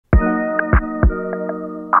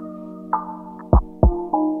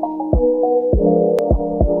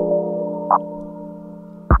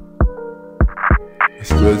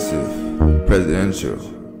exclusive,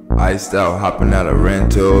 presidential, iced out, hopping out of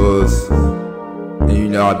rentals. And you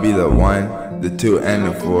know I'll be the one, the two, and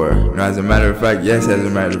the four. Now as a matter of fact, yes, as a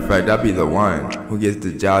matter of fact, I'll be the one who gets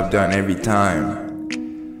the job done every time,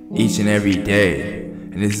 each and every day.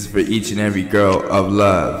 And this is for each and every girl of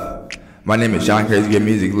love. My name is Sean Crazy Good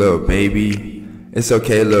Music, little baby. It's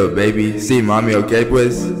okay, little baby. See mommy, okay,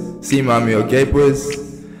 pues? See mommy, okay, pues?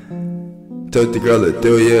 Told the girl to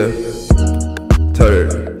do ya. Told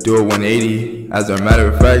her do a 180. As a matter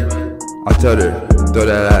of fact, I told her throw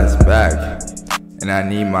that ass back. And I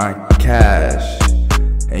need my cash.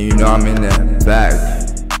 And you know I'm in the back.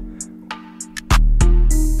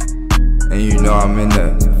 And you know I'm in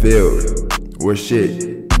the field where shit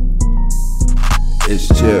is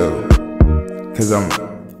chill. Cause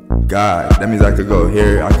I'm God. That means I could go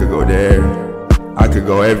here, I could go there, I could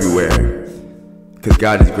go everywhere. Cause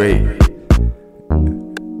God is great.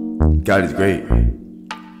 God is great.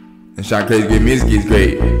 And Sean Crazy Good Music is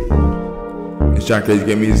great. And Sean Crazy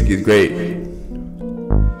Good Music is great.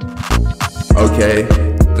 Okay,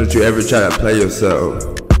 don't you ever try to play yourself.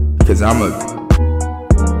 Cause I'ma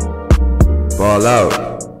ball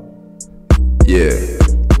out. Yeah,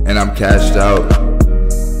 and I'm cashed out.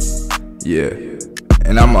 Yeah,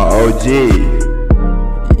 and I'm a OG.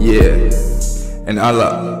 Yeah, and all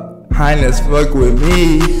the highness fuck with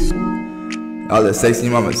me. All the sexy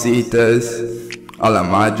mamacitas, all the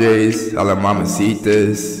madres, all the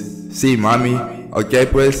mamacitas. See mommy, okay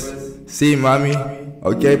pues? See mommy,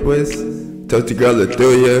 okay pues? Told the girl to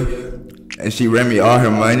do ya, and she ran me all her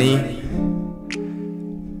money.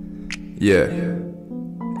 Yeah,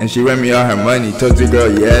 and she ran me all her money. Told the girl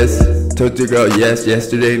yes, told the girl yes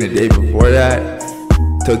yesterday and the day before that.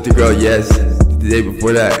 Told the girl yes the day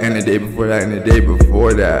before that and the day before that and the day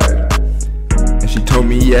before that. And she told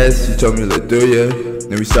me yes, she told me to do ya.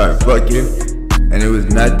 Then we started fucking, and it was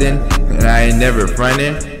nothing, and I ain't never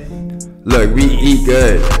frontin'. Look, we eat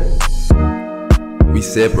good, we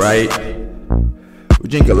sip right, we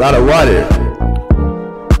drink a lot of water,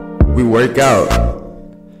 we work out,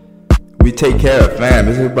 we take care of fam.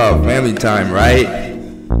 This is about family time, right?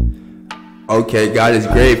 Okay, God is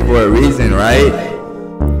great for a reason, right?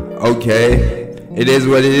 Okay, it is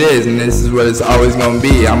what it is, and this is what it's always gonna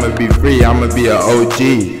be. I'ma be free, I'ma be an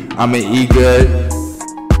OG, I'ma eat good,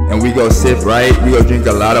 and we go sip right, we go drink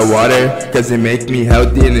a lot of water, cause it make me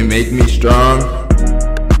healthy and it make me strong,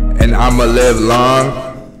 and I'ma live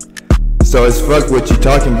long. So it's fuck what you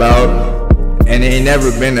talking about, and it ain't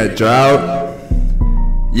never been a drought.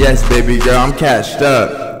 Yes, baby girl, I'm cashed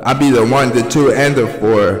up. I be the one, the two, and the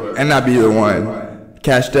four, and I be the one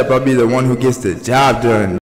cashed up. I be the one who gets the job done.